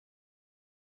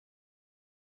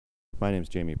My name is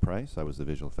Jamie Price. I was the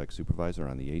visual effects supervisor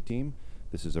on the A-team.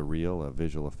 This is a reel of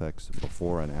visual effects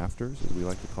before and afters, as we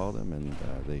like to call them, and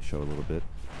they show a little bit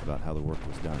about how the work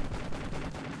was done.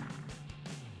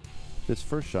 This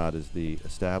first shot is the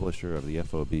establisher of the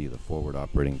FOB, the forward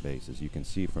operating base. As you can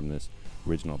see from this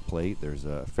original plate, there's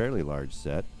a fairly large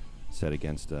set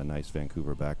against a nice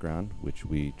Vancouver background, which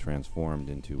we transformed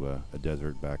into a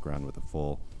desert background with a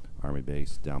full army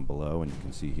base down below. And you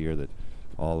can see here that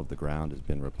all of the ground has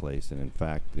been replaced, and in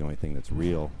fact the only thing that's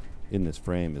real in this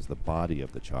frame is the body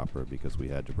of the chopper, because we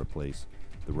had to replace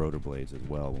the rotor blades as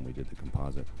well when we did the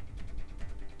composite.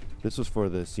 This was for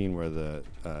the scene where the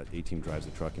A-team drives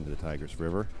the truck into the Tigris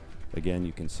River. Again,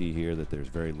 you can see here that there's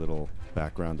very little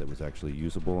background that was actually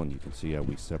usable, and you can see how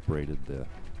we separated the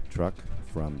truck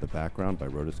from the background by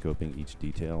rotoscoping each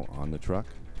detail on the truck.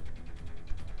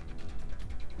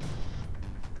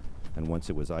 And once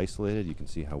it was isolated, you can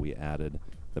see how we added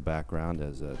the background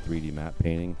as a 3D map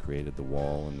painting, created the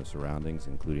wall and the surroundings,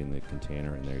 including the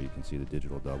container, and there you can see the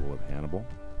digital double of Hannibal,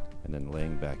 and then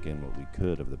laying back in what we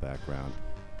could of the background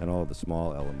and all of the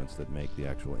small elements that make the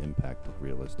actual impact look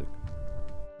realistic.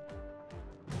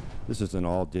 This is an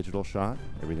all-digital shot.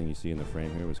 Everything you see in the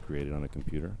frame here was created on a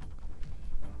computer,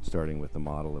 starting with the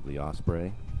model of the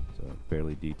Osprey. It's a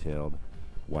fairly detailed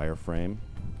wireframe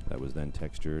that was then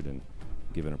textured and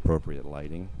given appropriate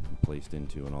lighting and placed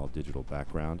into an all-digital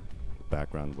background. The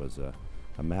background was a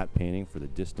matte painting for the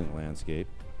distant landscape,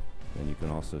 and you can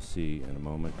also see in a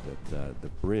moment that the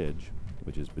bridge,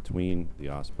 which is between the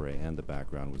Osprey and the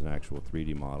background, was an actual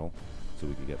 3D model, so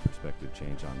we could get perspective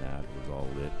change on that. It was all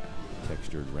lit,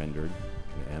 textured, rendered,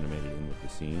 and animated in with the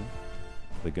scene.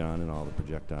 The gun and all the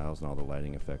projectiles and all the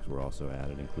lighting effects were also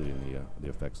added, including the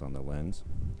effects on the lens.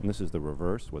 And this is the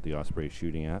reverse, what the Osprey is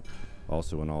shooting at,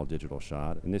 also an all-digital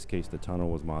shot. In this case, the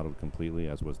tunnel was modeled completely,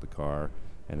 as was the car,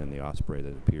 and then the Osprey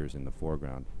that appears in the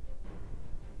foreground.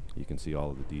 You can see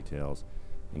all of the details,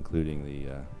 including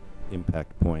the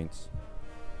impact points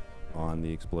on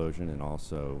the explosion, and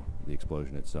also the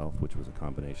explosion itself, which was a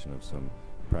combination of some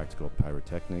practical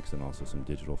pyrotechnics and also some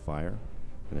digital fire.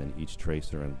 And then each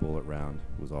tracer and bullet round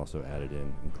was also added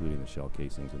in, including the shell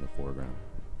casings in the foreground.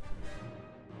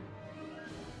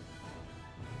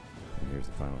 And here's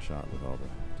the final shot with all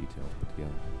the details put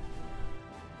together.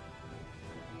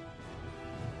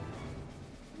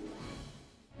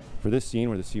 For this scene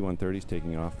where the C-130 is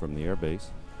taking off from the airbase,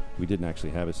 we didn't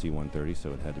actually have a C-130,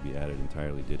 so it had to be added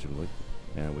entirely digitally.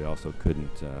 And we also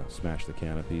couldn't smash the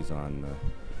canopies on the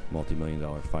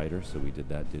multi-million-dollar fighter, so we did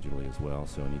that digitally as well.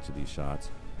 So in each of these shots,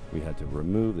 we had to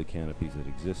remove the canopies that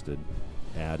existed,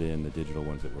 add in the digital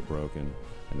ones that were broken,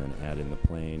 and then add in the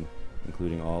plane,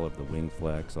 including all of the wing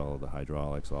flex, all of the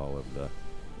hydraulics, all of the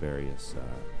various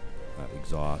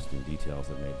exhaust and details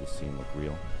that made this scene look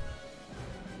real.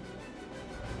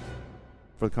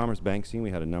 For the Commerce Bank scene,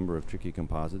 we had a number of tricky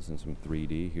composites and some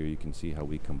 3D. Here you can see how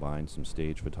we combined some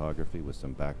stage photography with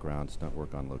some background stunt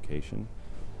work on location,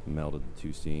 melded the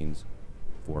two scenes,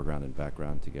 foreground and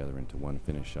background, together into one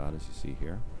finished shot, as you see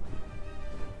here.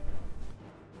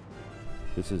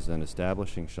 This is an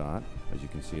establishing shot. As you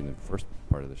can see in the first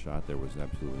part of the shot, there was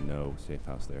absolutely no safe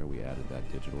house there. We added that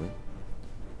digitally.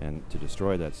 And to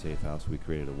destroy that safe house, we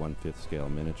created a 1/5 scale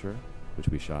miniature, which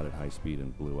we shot at high speed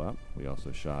and blew up. We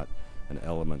also shot an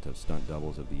element of stunt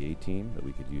doubles of the A-team that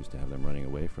we could use to have them running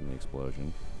away from the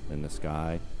explosion. In the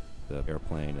sky, the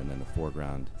airplane, and then the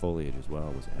foreground foliage as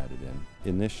well was added in.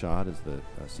 In this shot, as the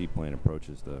seaplane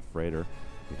approaches the freighter,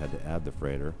 we had to add the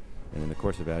freighter. And in the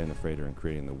course of adding the freighter and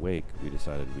creating the wake, we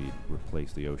decided we'd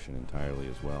replace the ocean entirely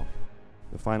as well.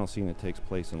 The final scene that takes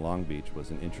place in Long Beach was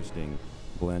an interesting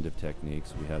blend of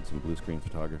techniques. We had some blue screen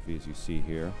photography, as you see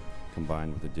here,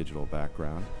 combined with a digital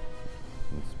background.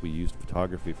 We used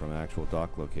photography from an actual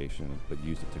dock location, but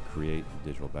used it to create the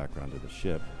digital background of the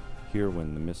ship. Here,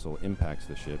 when the missile impacts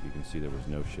the ship, you can see there was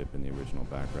no ship in the original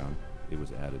background. It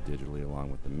was added digitally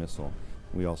along with the missile.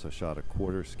 We also shot a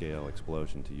quarter-scale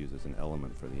explosion to use as an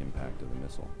element for the impact of the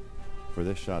missile. For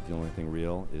this shot, the only thing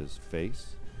real is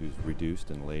Face, who's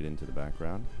reduced and laid into the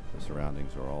background. The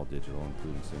surroundings are all digital,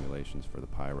 including simulations for the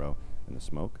pyro and the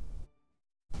smoke.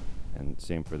 And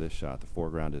same for this shot. The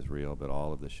foreground is real, but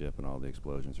all of the ship and all the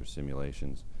explosions are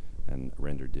simulations and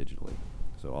rendered digitally.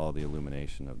 So all the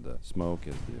illumination of the smoke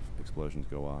as the explosions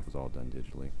go off is all done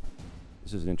digitally.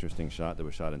 This is an interesting shot that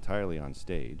was shot entirely on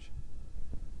stage,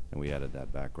 and we added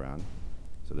that background.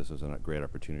 So this was a great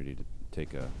opportunity to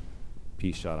take a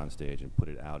piece shot on stage and put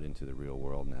it out into the real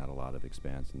world and add a lot of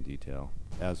expanse and detail,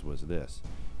 as was this.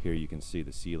 Here you can see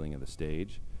the ceiling of the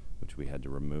stage, which we had to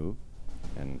remove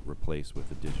and replace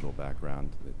with a digital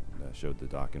background that showed the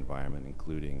dock environment,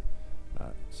 including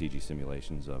CG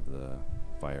simulations of the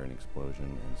fire and explosion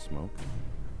and smoke.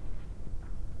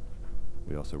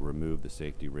 We also removed the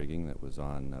safety rigging that was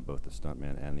on both the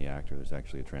stuntman and the actor. There's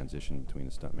actually a transition between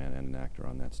the stuntman and an actor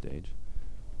on that stage.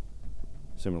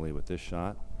 Similarly with this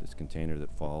shot, this container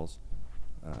that falls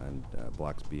and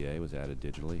blocks BA was added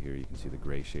digitally. Here you can see the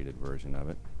gray shaded version of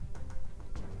it.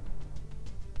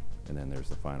 And then there's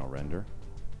the final render.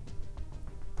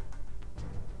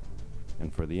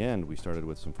 And for the end, we started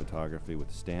with some photography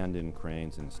with stand-in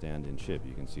cranes and stand-in ship.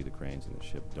 You can see the cranes and the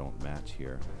ship don't match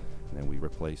here. And then we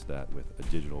replaced that with a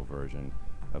digital version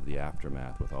of the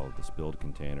aftermath with all of the spilled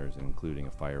containers, including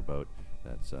a fireboat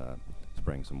that's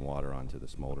spraying some water onto the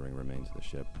smoldering remains of the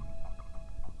ship.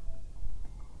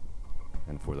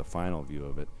 And for the final view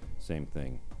of it, same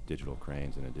thing, digital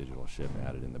cranes and a digital ship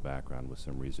added in the background with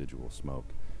some residual smoke.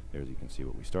 There you can see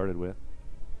what we started with.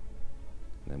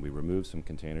 And then we removed some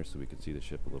containers so we could see the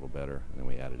ship a little better, and then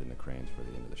we added in the cranes for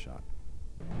the end of the shot.